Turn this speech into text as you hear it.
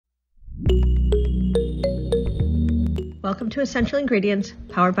Welcome to Essential Ingredients,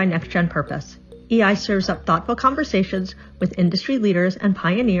 powered by NextGen Purpose. EI serves up thoughtful conversations with industry leaders and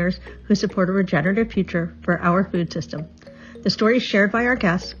pioneers who support a regenerative future for our food system. The stories shared by our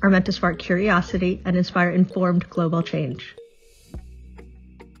guests are meant to spark curiosity and inspire informed global change.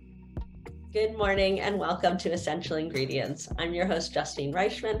 Good morning and welcome to Essential Ingredients. I'm your host, Justine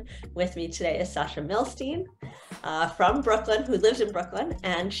Reichman. With me today is Sasha Millstein from Brooklyn, who lives in Brooklyn,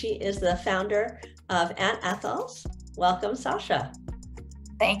 and she is the founder of Aunt Ethel's. Welcome, Sasha.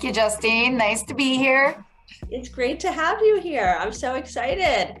 Thank you, Justine. Nice to be here. It's great to have you here. I'm so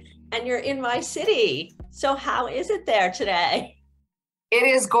excited. And you're in my city. So how is it there today? It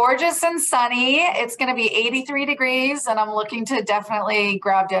is gorgeous and sunny. It's going to be 83 degrees, and I'm looking to definitely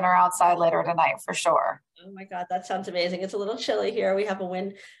grab dinner outside later tonight for sure. Oh my God, that sounds amazing. It's a little chilly here. We have a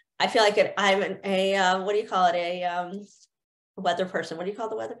wind. I feel like I'm what do you call it? A weather person. What do you call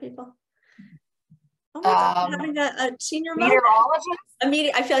the weather people? Oh my God, I'm having a senior meteorologist.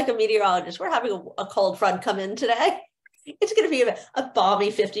 I feel like a meteorologist. We're having a cold front come in today. It's going to be a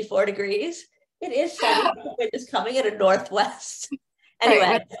balmy 54 degrees. It is sunny. The wind is coming at a northwest.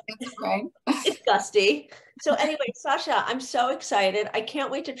 Anyway, right. It's gusty. So anyway, Sasha, I'm so excited. I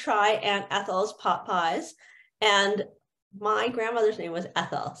can't wait to try Aunt Ethel's pot pies. And my grandmother's name was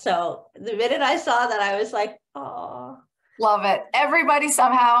Ethel. So the minute I saw that, I was like, oh. Love it. Everybody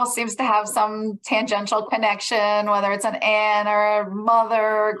somehow seems to have some tangential connection, whether it's an aunt or a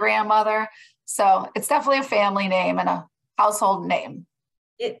mother or grandmother. So it's definitely a family name and a household name.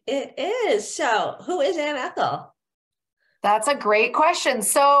 It is. So who is Aunt Ethel? That's a great question.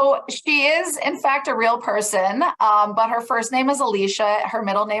 So she is, in fact, a real person, but her first name is Alicia. Her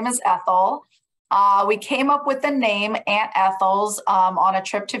middle name is Ethel. We came up with the name Aunt Ethel's on a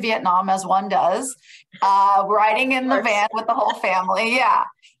trip to Vietnam, as one does, riding in the van with the whole family. Yeah.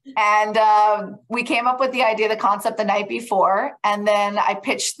 And we came up with the idea, the concept the night before. And then I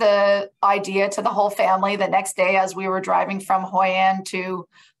pitched the idea to the whole family the next day as we were driving from Hoi An to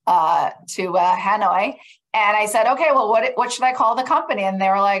Hanoi. And I said, okay, well, what should I call the company? And they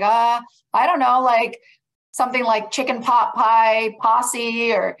were like, I don't know, like something like Chicken Pot Pie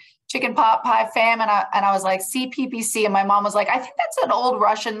Posse or Chicken Pot Pie Fam. And I was like, CPPC. And my mom was like, I think that's an old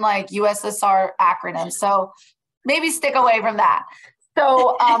Russian, like USSR acronym. So maybe stick away from that.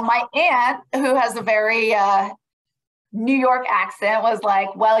 So my aunt, who has a very New York accent, was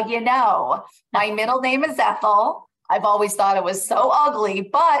like, well, my middle name is Ethel. I've always thought it was so ugly,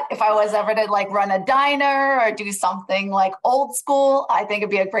 but if I was ever to like run a diner or do something like old school, I think it'd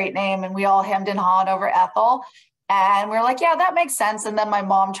be a great name. And we all hemmed and hawed over Ethel. And we were like, yeah, that makes sense. And then my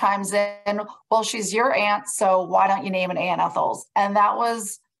mom chimes in, well, she's your aunt, so why don't you name it Aunt Ethel's? And that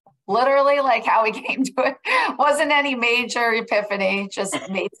was literally like how we came to it. Wasn't any major epiphany, just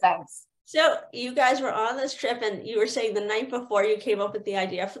made sense. So you guys were on this trip and you were saying the night before you came up with the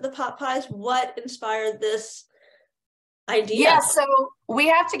idea for the pot pies. What inspired this idea? Yeah, so we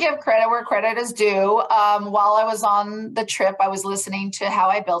have to give credit where credit is due. While I was on the trip, I was listening to How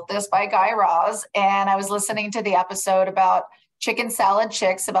I Built This by Guy Raz, and I was listening to the episode about Chicken Salad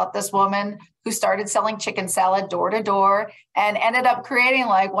Chicks, about this woman who started selling chicken salad door to door and ended up creating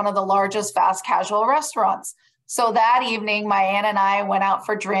like one of the largest fast casual restaurants. So that evening, my aunt and I went out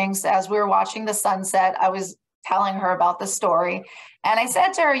for drinks. As we were watching the sunset, I was telling her about the story. And I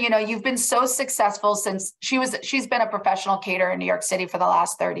said to her, you've been so successful since she's been a professional caterer in New York City for the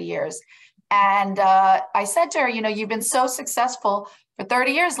last 30 years. And I said to her, you've been so successful for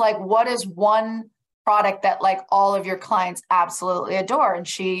 30 years. Like, what is one product that like all of your clients absolutely adore? And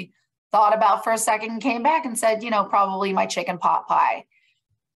she thought about for a second and came back and said, probably my chicken pot pie.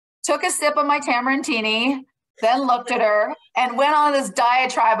 Took a sip of my tamarantini, then looked at her and went on this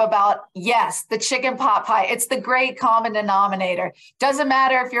diatribe about, yes, the chicken pot pie. It's the great common denominator. Doesn't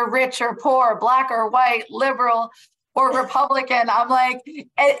matter if you're rich or poor, black or white, liberal or Republican. I'm like,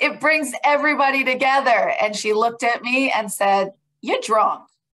 it brings everybody together. And she looked at me and said, you're drunk.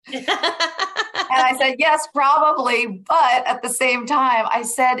 And I said, yes, probably. But at the same time, I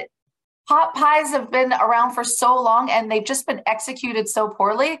said, pot pies have been around for so long and they've just been executed so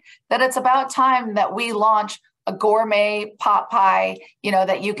poorly that it's about time that we launch a gourmet pot pie,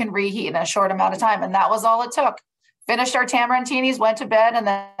 that you can reheat in a short amount of time. And that was all it took. Finished our tamarantinis, went to bed, and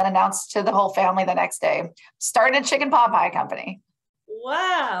then announced to the whole family the next day. Started a chicken pot pie company.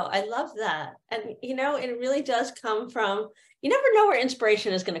 Wow, I love that. And, it really does come from, you never know where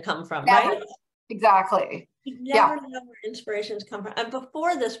inspiration is going to come from, right? Exactly. You never know where inspirations come from. And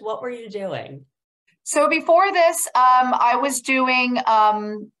before this, what were you doing? So before this, I was doing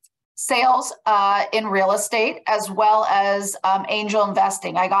sales in real estate, as well as angel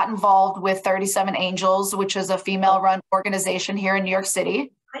investing. I got involved with 37 Angels, which is a female-run organization here in New York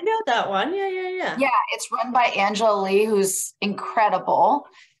City. I know that one. Yeah. Yeah, it's run by Angela Lee, who's incredible.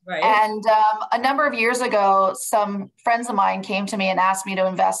 Right. And a number of years ago, some friends of mine came to me and asked me to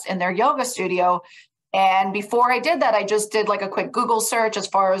invest in their yoga studio. And before I did that, I just did like a quick Google search as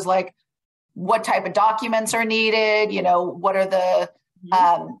far as like what type of documents are needed, what are the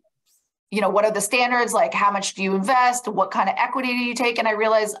what are the standards? Like, how much do you invest? What kind of equity do you take? And I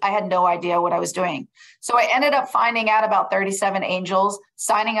realized I had no idea what I was doing. So I ended up finding out about 37 Angels,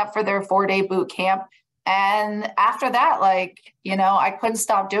 signing up for their 4-day boot camp. And after that, I couldn't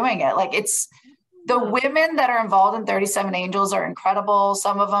stop doing it. Like, it's the women that are involved in 37 Angels are incredible.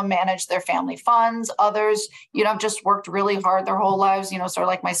 Some of them manage their family funds. Others, just worked really hard their whole lives, sort of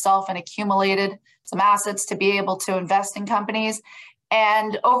like myself, and accumulated some assets to be able to invest in companies.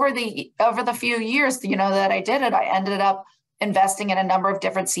 And over the few years, that I did it, I ended up investing in a number of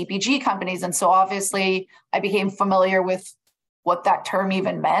different CPG companies. And so obviously I became familiar with what that term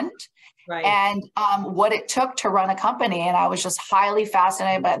even meant. Right. And what it took to run a company. And I was just highly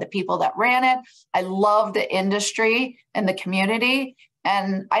fascinated by the people that ran it. I loved the industry and the community.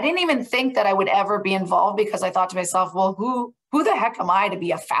 And I didn't even think that I would ever be involved, because I thought to myself, well, who the heck am I to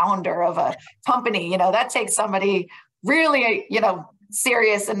be a founder of a company? That takes somebody really,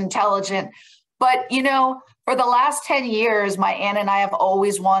 serious and intelligent. But, for the last 10 years, my aunt and I have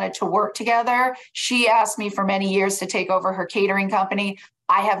always wanted to work together. She asked me for many years to take over her catering company.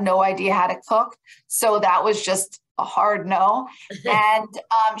 I have no idea how to cook. So that was just a hard no. And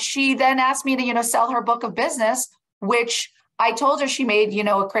she then asked me to, sell her book of business, which I told her she made,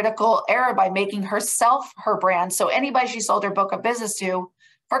 a critical error by making herself her brand. So anybody she sold her book of business to,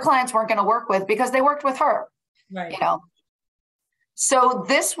 her clients weren't going to work with, because they worked with her. Right. So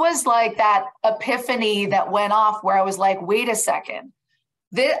this was like that epiphany that went off, where I was like, wait a second,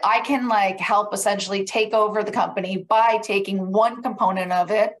 I can help essentially take over the company by taking one component of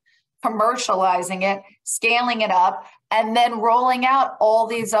it, commercializing it, scaling it up, and then rolling out all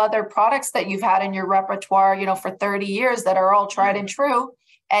these other products that you've had in your repertoire, for 30 years that are all tried and true,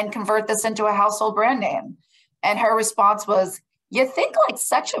 and convert this into a household brand name. And her response was, you think like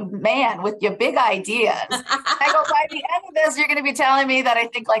such a man with your big ideas. I go, by the end of this, you're going to be telling me that I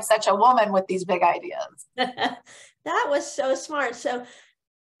think like such a woman with these big ideas. That was so smart. So,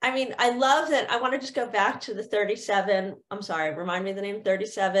 I mean, I love that. I want to just go back to the 37. I'm sorry, remind me the name,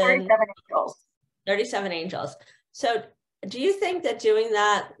 37 Angels. 37 Angels. So do you think that doing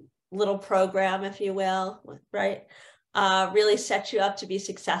that little program, if you will, right, really set you up to be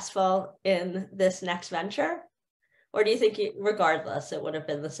successful in this next venture? Or do you think, regardless, it would have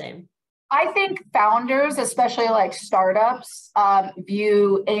been the same? I think founders, especially like startups,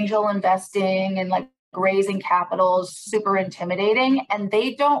 view angel investing and like raising capital is super intimidating. And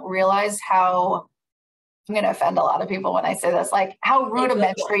they don't realize how, I'm going to offend a lot of people when I say this, like how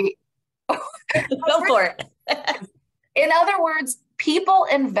rudimentary. Go for it. In other words, people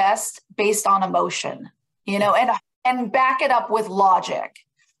invest based on emotion, and back it up with logic.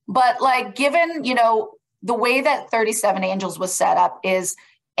 But like, given, the way that 37 Angels was set up is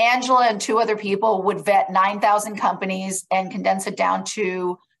Angela and 2 other people would vet 9,000 companies and condense it down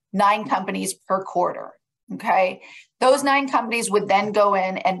to 9 companies per quarter. Okay. Those 9 companies would then go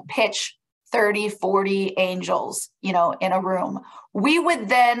in and pitch 30, 40 angels, in a room. We would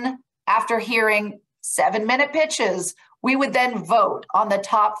then, after hearing 7-minute pitches, we would then vote on the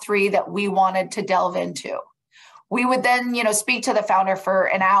top 3 that we wanted to delve into. We would then, speak to the founder for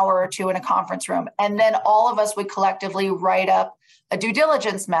an hour or 2 in a conference room. And then all of us would collectively write up a due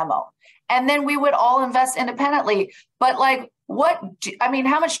diligence memo. And then we would all invest independently. But like,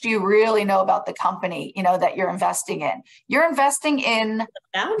 how much do you really know about the company, that you're investing in? You're investing in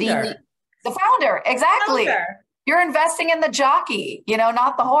the founder. Exactly. You're investing in the jockey,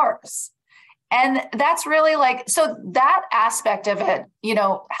 not the horse. And that's really so that aspect of it,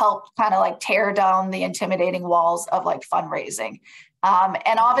 helped kind of like tear down the intimidating walls of like fundraising.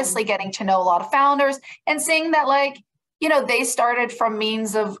 And obviously getting to know a lot of founders and seeing that they started from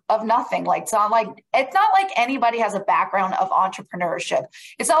means of nothing. Like, it's not like anybody has a background of entrepreneurship.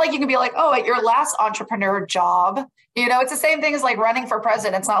 It's not like you can be like, oh, at your last entrepreneur job, it's the same thing as like running for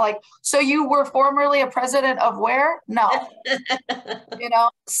president. It's not like, so you were formerly a president of where? No,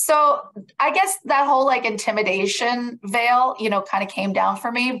 so I guess that whole like intimidation veil, kind of came down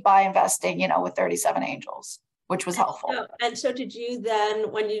for me by investing, with 37 Angels, which was helpful. And so did you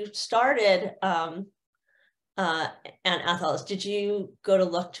then, when you started, and Ethel, did you go to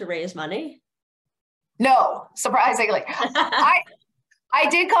look to raise money? No, surprisingly. I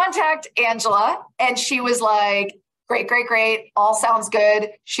did contact Angela and she was like, great, great, great. All sounds good.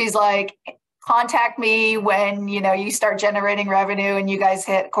 She's like, contact me when, you start generating revenue and you guys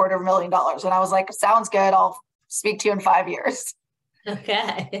hit $250,000. And I was like, sounds good. I'll speak to you in 5 years.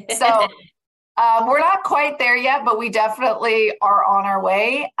 Okay. So we're not quite there yet, but we definitely are on our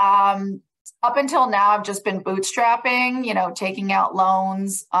way. Up until now, I've just been bootstrapping, taking out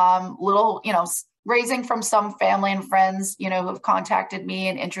loans, raising from some family and friends, who have contacted me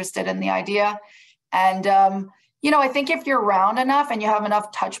and interested in the idea. And, I think if you're around enough and you have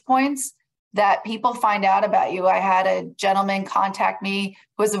enough touch points that people find out about you. I had a gentleman contact me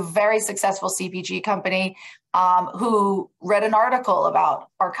who was a very successful CPG company who read an article about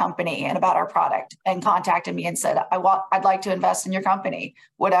our company and about our product and contacted me and said, I'd like to invest in your company,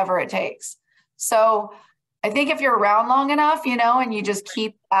 whatever it takes. So I think if you're around long enough, and you just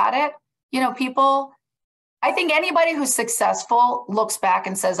keep at it, I think anybody who's successful looks back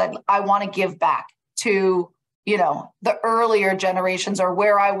and says, I want to give back to, the earlier generations or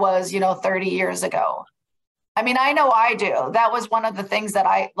where I was, 30 years ago. I mean, I know I do. That was one of the things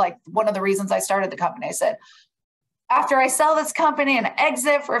that one of the reasons I started the company. I said, after I sell this company and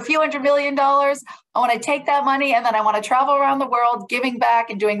exit for a few $100 million, I want to take that money and then I want to travel around the world giving back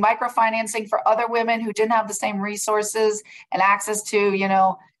and doing microfinancing for other women who didn't have the same resources and access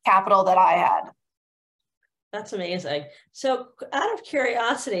to, capital that I had. That's amazing. So out of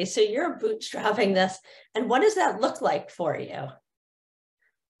curiosity, so you're bootstrapping this, and what does that look like for you?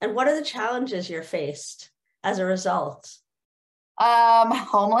 And what are the challenges you're faced as a result?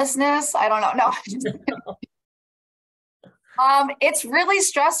 Homelessness. I don't know. No. It's really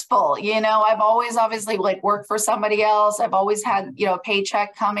stressful. I've always obviously worked for somebody else. I've always had, a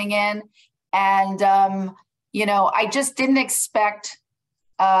paycheck coming in. And, I just didn't expect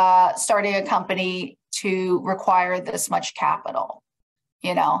starting a company to require this much capital.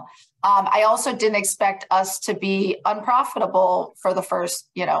 I also didn't expect us to be unprofitable for the first,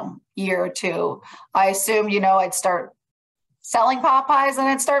 year or two. I assumed, I'd start selling Popeyes and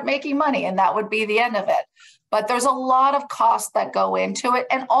I'd start making money and that would be the end of it. But there's a lot of costs that go into it.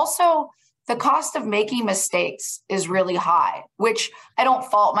 And also the cost of making mistakes is really high, which I don't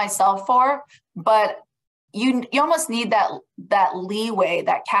fault myself for, but you almost need that leeway,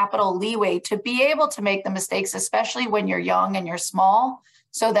 that capital leeway to be able to make the mistakes, especially when you're young and you're small,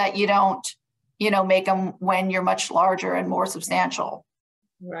 so that you don't, make them when you're much larger and more substantial.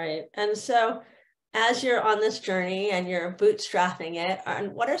 Right. And so as you're on this journey and you're bootstrapping it,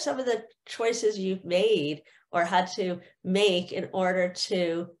 and what are some of the choices you've made or had to make in order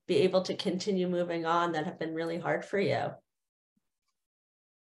to be able to continue moving on that have been really hard for you?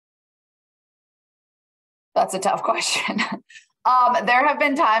 That's a tough question. There have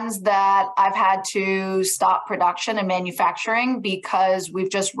been times that I've had to stop production and manufacturing because we've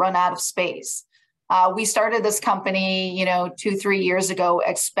just run out of space. We started this company, 2-3 years ago,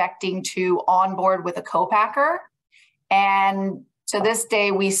 expecting to onboard with a co-packer. And to this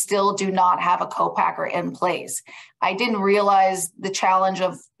day, we still do not have a co-packer in place. I didn't realize the challenge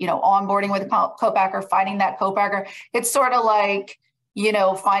of, onboarding with a co-packer, finding that co-packer. It's sort of like,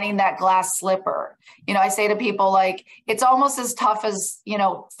 finding that glass slipper. I say to people, it's almost as tough as,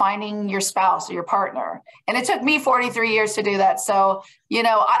 finding your spouse or your partner. And it took me 43 years to do that. So,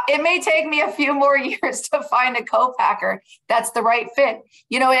 it may take me a few more years to find a co-packer that's the right fit.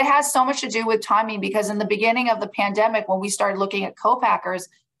 It has so much to do with timing, because in the beginning of the pandemic, when we started looking at co-packers,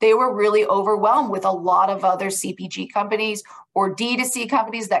 they were really overwhelmed with a lot of other CPG companies or D2C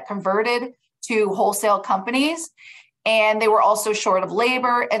companies that converted to wholesale companies. And they were also short of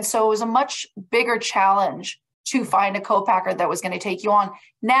labor. And so it was a much bigger challenge to find a co-packer that was going to take you on.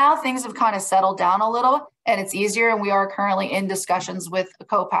 Now things have kind of settled down a little and it's easier. And we are currently in discussions with a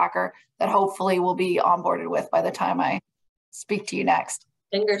co-packer that hopefully will be onboarded with by the time I speak to you next.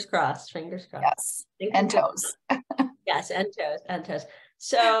 Fingers crossed, fingers crossed. Yes, and toes. Yes, and toes.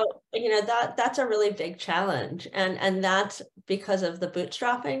 So, that's a really big challenge. And that's because of the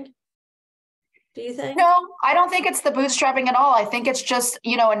bootstrapping. Do you think? No, I don't think it's the bootstrapping at all. I think it's just,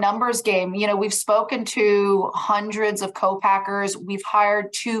 a numbers game. We've spoken to hundreds of co-packers. We've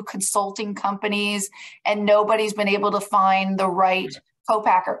hired 2 consulting companies and nobody's been able to find the right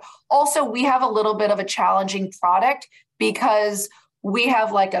co-packer. Also, we have a little bit of a challenging product because we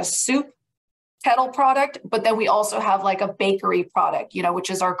have a soup kettle product, but then we also have a bakery product, which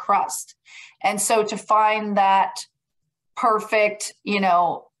is our crust. And so to find that perfect,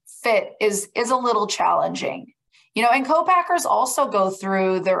 fit is a little challenging, and co-packers also go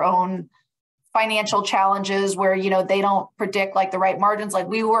through their own financial challenges where, they don't predict like the right margins. Like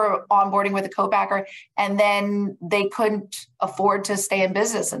we were onboarding with a co-packer and then they couldn't afford to stay in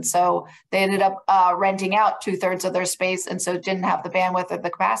business. And so they ended up renting out 2/3 of their space. And so didn't have the bandwidth or the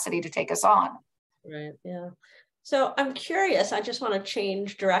capacity to take us on. Right. Yeah. So I'm curious, I just want to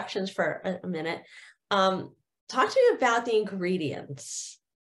change directions for a minute. Talk to me about the ingredients.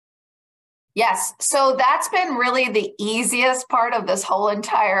 Yes. So that's been really the easiest part of this whole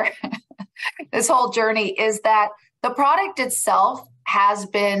entire this whole journey, is that the product itself has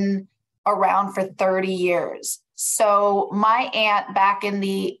been around for 30 years. So my aunt back in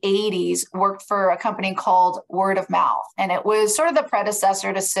the 80s worked for a company called Word of Mouth, and it was sort of the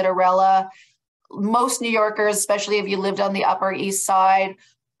predecessor to Cinderella. Most New Yorkers, especially if you lived on the Upper East Side,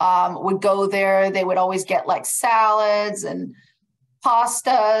 would go there. They would always get like salads and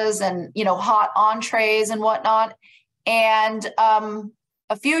pastas and, hot entrees and whatnot. And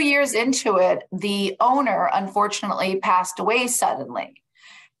a few years into it, the owner unfortunately passed away suddenly.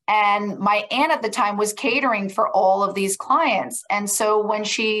 And my aunt at the time was catering for all of these clients. And so when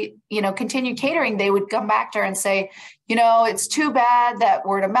she, continued catering, they would come back to her and say, it's too bad that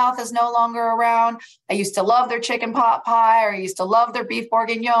Word of Mouth is no longer around. I used to love their chicken pot pie, or I used to love their beef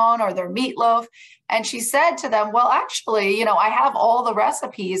bourguignon or their meatloaf. And she said to them, well, actually, I have all the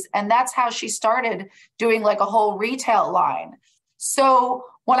recipes. And that's how she started doing like a whole retail line. So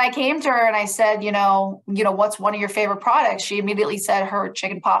when I came to her and I said, what's one of your favorite products? She immediately said her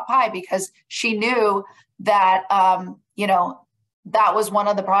chicken pot pie, because she knew that, that was one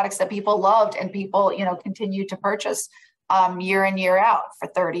of the products that people loved and people, continued to purchase year in, year out for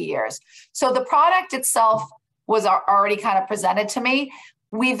 30 years. So the product itself was already kind of presented to me.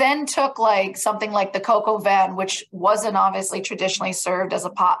 We then took like something like the coco van, which wasn't obviously traditionally served as a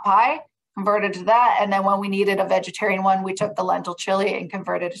pot pie, converted to that. And then when we needed a vegetarian one, we took the lentil chili and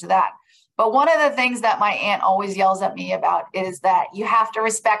converted it to that. But one of the things that my aunt always yells at me about is that you have to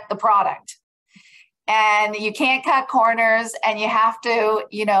respect the product. And you can't cut corners, and you have to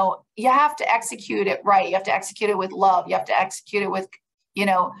execute it right. You have to execute it with love. You have to execute it with,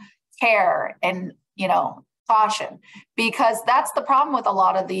 care and, caution, because that's the problem with a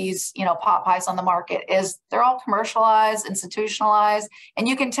lot of these, pot pies on the market, is they're all commercialized, institutionalized, and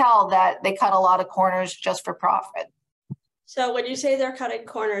you can tell that they cut a lot of corners just for profit. So when you say they're cutting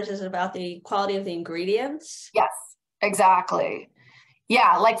corners, is it about the quality of the ingredients? Yes, exactly.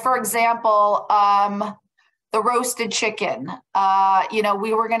 Yeah, like for example, the roasted chicken,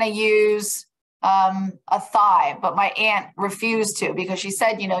 we were going to use a thigh, but my aunt refused to, because she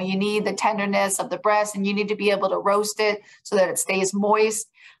said, you need the tenderness of the breast and you need to be able to roast it so that it stays moist.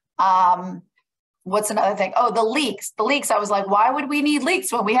 What's another thing? Oh, the leeks. I was like, why would we need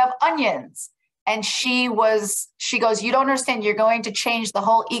leeks when we have onions? And she goes, you don't understand. You're going to change the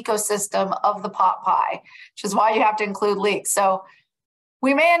whole ecosystem of the pot pie, which is why you have to include leeks. So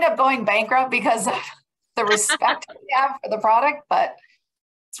we may end up going bankrupt because of the respect we have for the product, but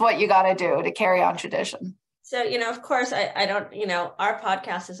it's what you got to do to carry on tradition. So, of course, I don't, our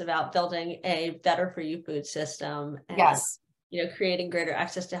podcast is about building a better for you food system. And, yes. Creating greater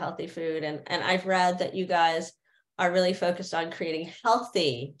access to healthy food. And I've read that you guys are really focused on creating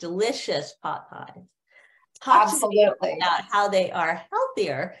healthy, delicious pot pies. Talk Absolutely. to me about how they are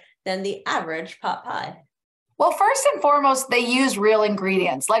healthier than the average pot pie. Well, first and foremost, they use real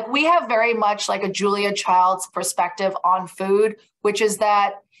ingredients. Like we have very much like a Julia Child's perspective on food, which is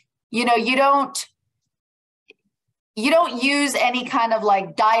that, you don't use any kind of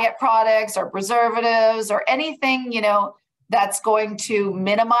like diet products or preservatives or anything, that's going to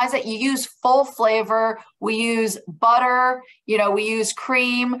minimize it. You use full flavor. We use butter, we use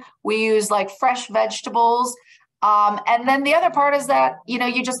cream, we use like fresh vegetables. And then the other part is that,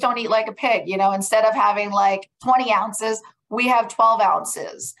 you just don't eat like a pig, instead of having like 20 ounces, we have 12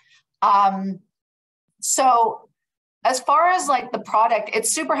 ounces. So as far as like the product,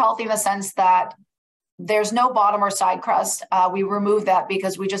 it's super healthy in the sense that there's no bottom or side crust. We removed that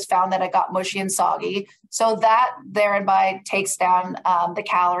because we just found that it got mushy and soggy. So that thereby takes down the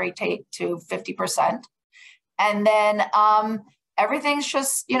calorie take to 50%. And then everything's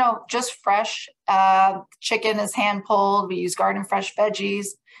just, just fresh. Chicken is hand pulled. We use garden fresh veggies,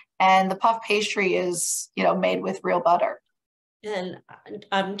 and the puff pastry is, made with real butter. And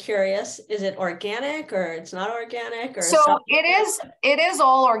I'm curious, is it organic or it's not organic? Or so it is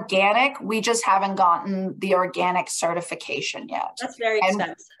all organic. We just haven't gotten the organic certification yet. That's very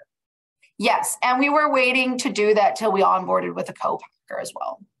expensive. Yes. And we were waiting to do that till we onboarded with a co-packer as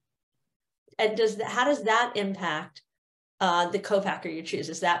well. And how does that impact the co-packer you choose?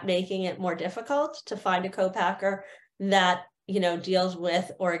 Is that making it more difficult to find a co-packer that, deals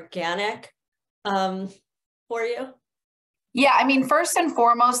with organic for you? Yeah, I mean, first and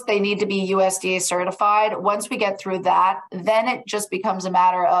foremost, they need to be USDA certified. Once we get through that, then it just becomes a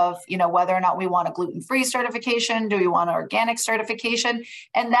matter of, whether or not we want a gluten-free certification, do we want an organic certification?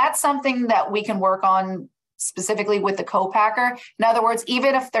 And that's something that we can work on specifically with the co-packer. In other words,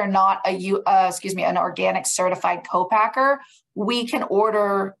 even if they're not an organic certified co-packer, we can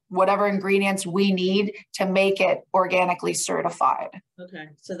order whatever ingredients we need to make it organically certified. Okay,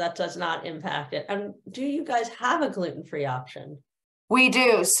 so that does not impact it. And do you guys have a gluten-free option? We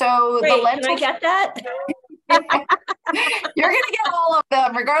do. So Great. The lentil. Can I get that? You're going to get all of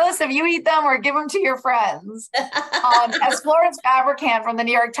them, regardless if you eat them or give them to your friends. As Florence Fabricant from the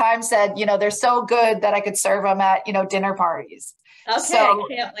New York Times said, they're so good that I could serve them at, dinner parties. Okay, so,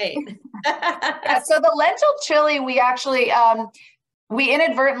 can't wait. So the lentil chili, we actually, we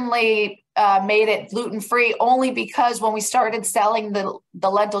inadvertently made it gluten-free only because when we started selling the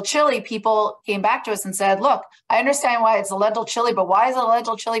lentil chili, people came back to us and said, look, I understand why it's a lentil chili, but why is it a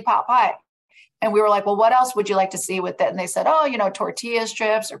lentil chili pot pie? And we were like, well, what else would you like to see with it? And they said, tortilla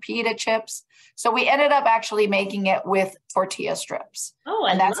strips or pita chips. So we ended up actually making it with tortilla strips. Oh,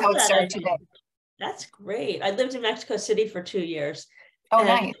 and that's how it's served today. That's great. I lived in Mexico City for 2 years. Oh,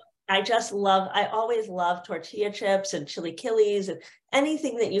 nice. I always love tortilla chips and chilaquiles and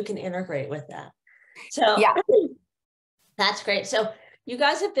anything that you can integrate with that. So yeah, that's great. So you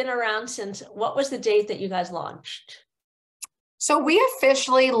guys have been around since, what was the date that you guys launched? So we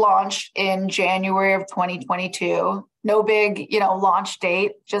officially launched in January of 2022. No big, launch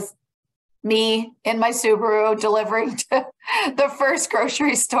date, just me in my Subaru delivering to the first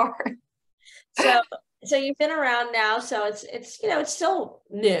grocery store. So you've been around now, so it's still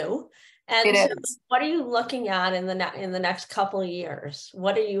new. And so what are you looking at in the next couple of years?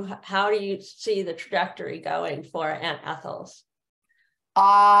 How do you see the trajectory going for Aunt Ethel's?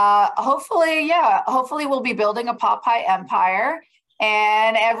 Hopefully we'll be building a pot pie empire,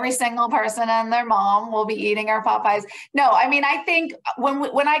 and every single person and their mom will be eating our pot pies. No, I mean, I think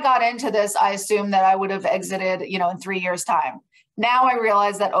when I got into this, I assumed that I would have exited, in 3 years' time. Now I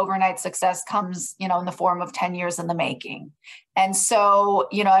realize that overnight success comes, in the form of 10 years in the making. And so,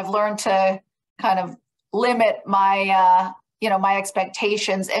 I've learned to kind of limit my, my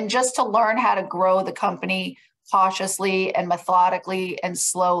expectations, and just to learn how to grow the company cautiously and methodically and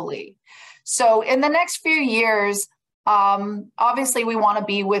slowly. So in the next few years, obviously we want to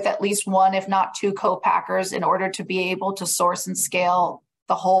be with at least one, if not two co-packers in order to be able to source and scale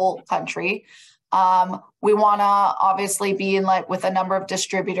the whole country. We want to obviously be with a number of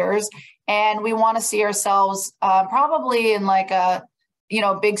distributors, and we want to see ourselves probably in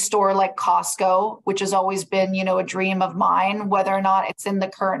a big store like Costco, which has always been, a dream of mine, whether or not it's in the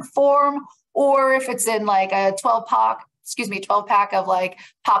current form or if it's in a 12 pack of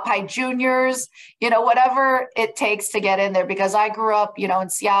Popeye Juniors, whatever it takes to get in there. Because I grew up, in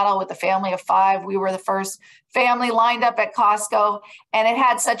Seattle with a family of 5. We were the first family lined up at Costco, and it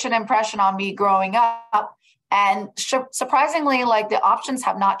had such an impression on me growing up. And surprisingly, the options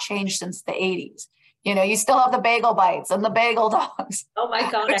have not changed since the 80s. You still have the bagel bites and the bagel dogs. Oh my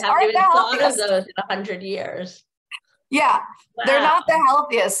God, I haven't even thought of those in 100 years. Yeah, wow. They're not the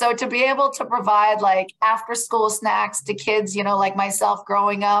healthiest. So to be able to provide after school snacks to kids, like myself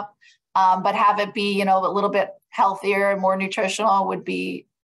growing up, but have it be, a little bit healthier and more nutritional would be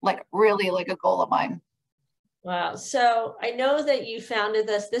really a goal of mine. Wow. So I know that you founded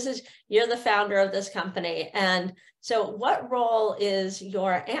this. You're the founder of this company. And so what role is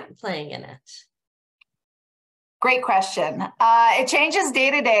your aunt playing in it? Great question. It changes day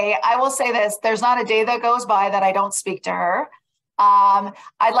to day. I will say this, there's not a day that goes by that I don't speak to her.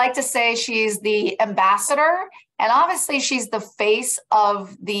 I'd like to say she's the ambassador, and obviously she's the face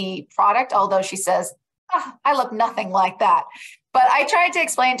of the product, although she says, I look nothing like that. But I tried to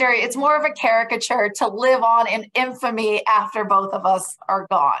explain to her, it's more of a caricature to live on in infamy after both of us are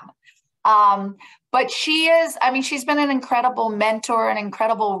gone. But she's been an incredible mentor, an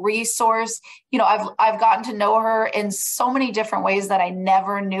incredible resource. I've gotten to know her in so many different ways that I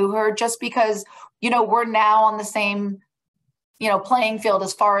never knew her, just because, we're now on the same, playing field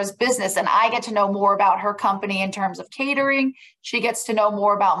as far as business. And I get to know more about her company in terms of catering. She gets to know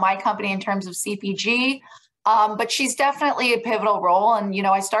more about my company in terms of CPG. But she's definitely a pivotal role. And,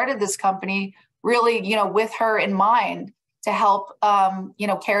 I started this company really, with her in mind, to help,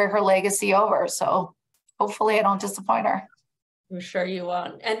 carry her legacy over. So hopefully I don't disappoint her. I'm sure you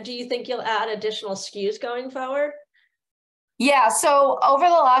won't. And do you think you'll add additional SKUs going forward? Yeah. So over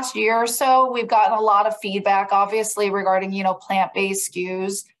the last year or so, we've gotten a lot of feedback, obviously, regarding, plant-based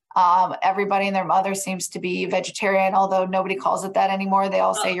SKUs. Everybody and their mother seems to be vegetarian, although nobody calls it that anymore. They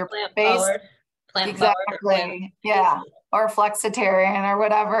all say you're plant-based. plant forward or plant. Exactly. Yeah. Or flexitarian or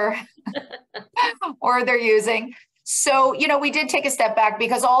whatever, or they're using. So, we did take a step back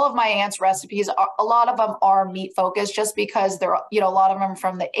because all of my aunt's recipes, a lot of them are meat focused just because they're, a lot of them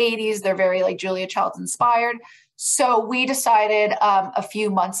from the 80s. They're very like Julia Childs inspired. So we decided a few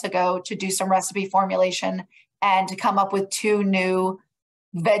months ago to do some recipe formulation and to come up with 2 new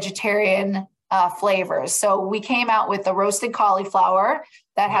vegetarian flavors. So we came out with the roasted cauliflower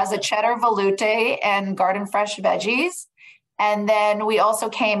that has a cheddar veloute and garden fresh veggies. And then we also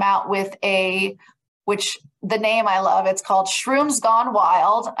came out with which the name I love, it's called Shrooms Gone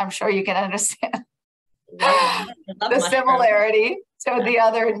Wild. I'm sure you can understand the similarity to the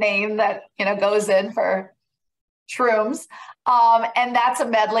other name that, goes in for shrooms. And that's a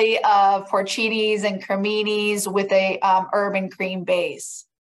medley of porcinis and creminis with a herb and cream base.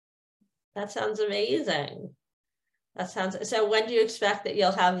 That sounds amazing. So when do you expect that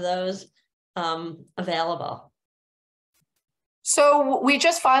you'll have those available? So we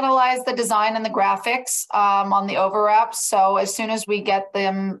just finalized the design and the graphics on the overwraps. So as soon as we get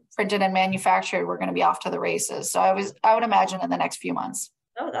them printed and manufactured, we're going to be off to the races. So I would imagine in the next few months.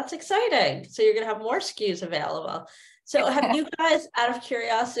 Oh, that's exciting. So you're going to have more SKUs available. So have you guys, out of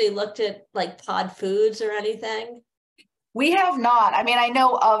curiosity, looked at like pod foods or anything? We have not. I mean, I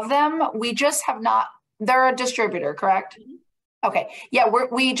know of them. We just have not. They're a distributor, correct? Mm-hmm. Okay. Yeah,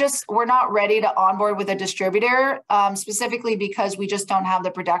 we're not ready to onboard with a distributor, specifically because we just don't have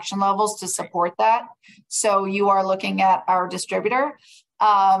the production levels to support that. So you are looking at our distributor.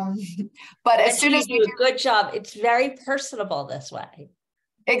 But as soon as we do a good job, it's very personable this way.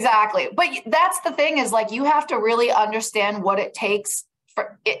 Exactly. But that's the thing is like, you have to really understand what it takes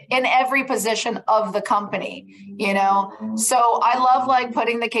in every position of the company, So I love like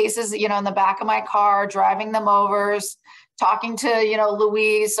putting the cases, in the back of my car, driving them over, talking to,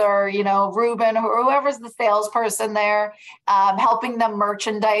 Luis or, Ruben, or whoever's the salesperson there, helping them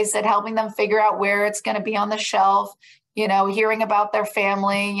merchandise it, helping them figure out where it's going to be on the shelf, hearing about their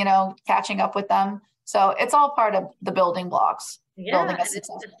family, catching up with them. So it's all part of the building blocks. Yeah, it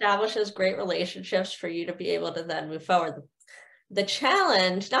establishes great relationships for you to be able to then move forward. The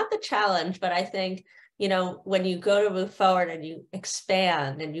challenge, not the challenge, but I think, when you go to move forward and you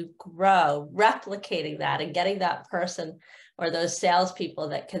expand and you grow, replicating that and getting that person or those salespeople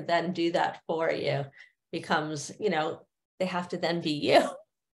that can then do that for you becomes, they have to then be you.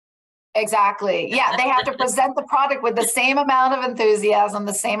 Exactly. Yeah. They have to present the product with the same amount of enthusiasm,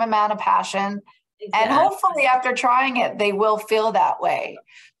 the same amount of passion. Exactly. And hopefully after trying it, they will feel that way.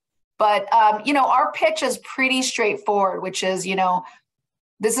 But, our pitch is pretty straightforward, which is,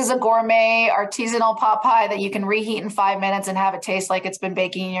 this is a gourmet artisanal pot pie that you can reheat in 5 minutes and have it taste like it's been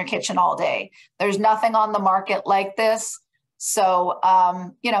baking in your kitchen all day. There's nothing on the market like this. So,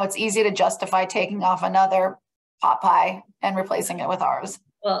 it's easy to justify taking off another pot pie and replacing it with ours.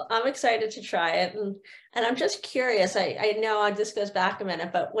 Well, I'm excited to try it. And I'm just curious. I know this goes back a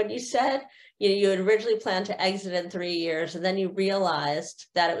minute, but when you said, you had originally planned to exit in 3 years and then you realized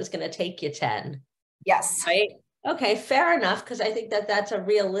that it was going to take you 10. Yes. Right. Okay, fair enough. Because I think that that's a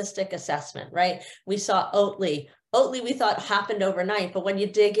realistic assessment, right? We saw Oatly. Oatly we thought happened overnight, but when you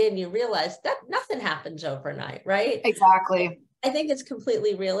dig in, you realize that nothing happens overnight, right? Exactly. I think it's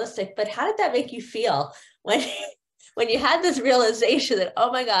completely realistic. But how did that make you feel when you had this realization that,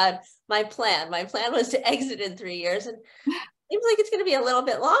 oh my God, my plan was to exit in 3 years, and it seems like it's going to be a little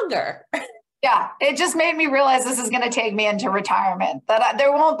bit longer. Yeah, it just made me realize this is going to take me into retirement, that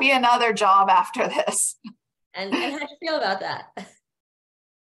there won't be another job after this. And how did you feel about that?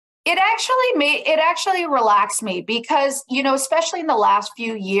 It actually relaxed me because, especially in the last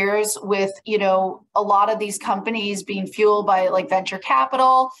few years with, a lot of these companies being fueled by like venture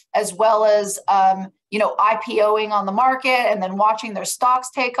capital, as well as, IPOing on the market and then watching their stocks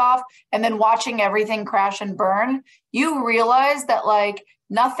take off and then watching everything crash and burn, you realize that like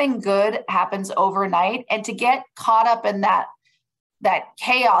nothing good happens overnight. And to get caught up in that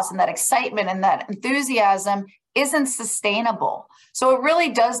chaos and that excitement and that enthusiasm isn't sustainable. So it really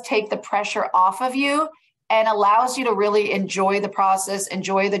does take the pressure off of you and allows you to really enjoy the process,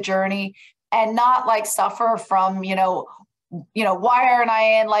 enjoy the journey, and not like suffer from, why aren't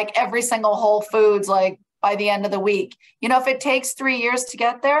I in like every single Whole Foods like by the end of the week? If it takes 3 years to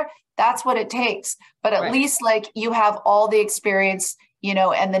get there, that's what it takes. But at least like you have all the experience,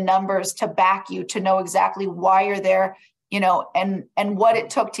 and the numbers to back you to know exactly why you're there, and what it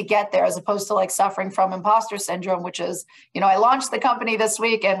took to get there, as opposed to like suffering from imposter syndrome, which is, I launched the company this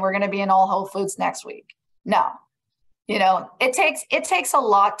week and we're going to be in all Whole Foods next week. No, it takes a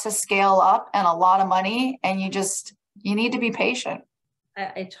lot to scale up and a lot of money, and you need to be patient.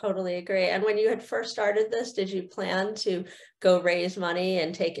 I totally agree. And when you had first started this, did you plan to go raise money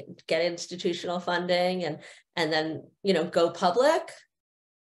and get institutional funding and then, go public?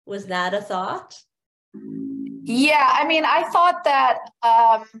 Was that a thought? Yeah, I mean, I thought that,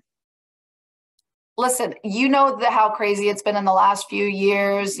 listen, how crazy it's been in the last few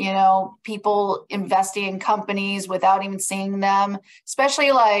years, people investing in companies without even seeing them, especially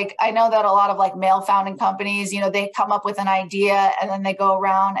I know that a lot of male founding companies, they come up with an idea and then they go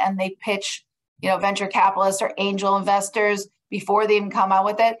around and they pitch, venture capitalists or angel investors before they even come out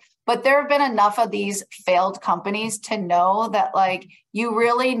with it. But there have been enough of these failed companies to know that you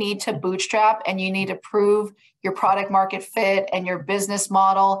really need to bootstrap and you need to prove your product market fit and your business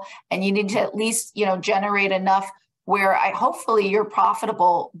model. And you need to at least, generate enough where hopefully you're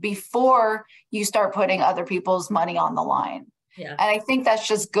profitable before you start putting other people's money on the line. Yeah. And I think that's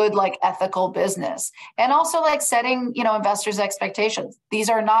just good, ethical business. And also setting, investors' expectations. These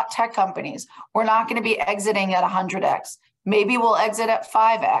are not tech companies. We're not going to be exiting at 100x. Maybe we'll exit at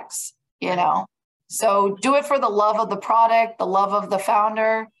 5x, So do it for the love of the product, the love of the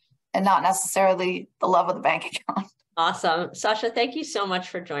founder, and not necessarily the love of the bank account. Awesome. Sasha, thank you so much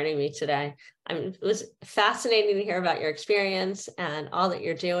for joining me today. It was fascinating to hear about your experience and all that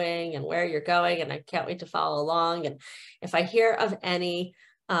you're doing and where you're going. And I can't wait to follow along. And if I hear of any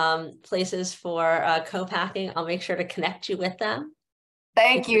places for co-packing, I'll make sure to connect you with them.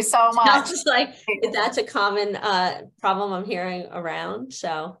 Thank you so much. Sounds like that's a common problem I'm hearing around.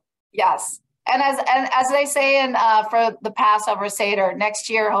 So yes. And as they say for the Passover Seder, next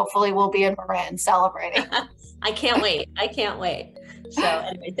year, hopefully we'll be in Marin celebrating. I can't wait. I can't wait. So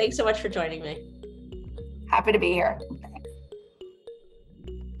anyway, thanks so much for joining me. Happy to be here.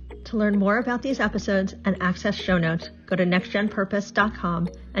 To learn more about these episodes and access show notes, go to nextgenpurpose.com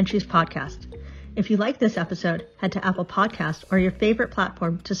and choose podcast. If you like this episode, head to Apple Podcasts or your favorite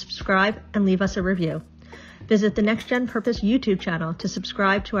platform to subscribe and leave us a review. Visit the Next Gen Purpose YouTube channel to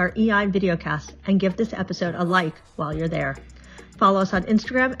subscribe to our EI videocast and give this episode a like while you're there. Follow us on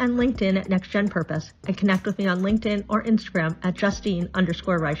Instagram and LinkedIn at Next Gen Purpose and connect with me on LinkedIn or Instagram at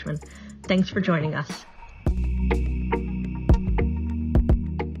Justine_Reichman. Thanks for joining us.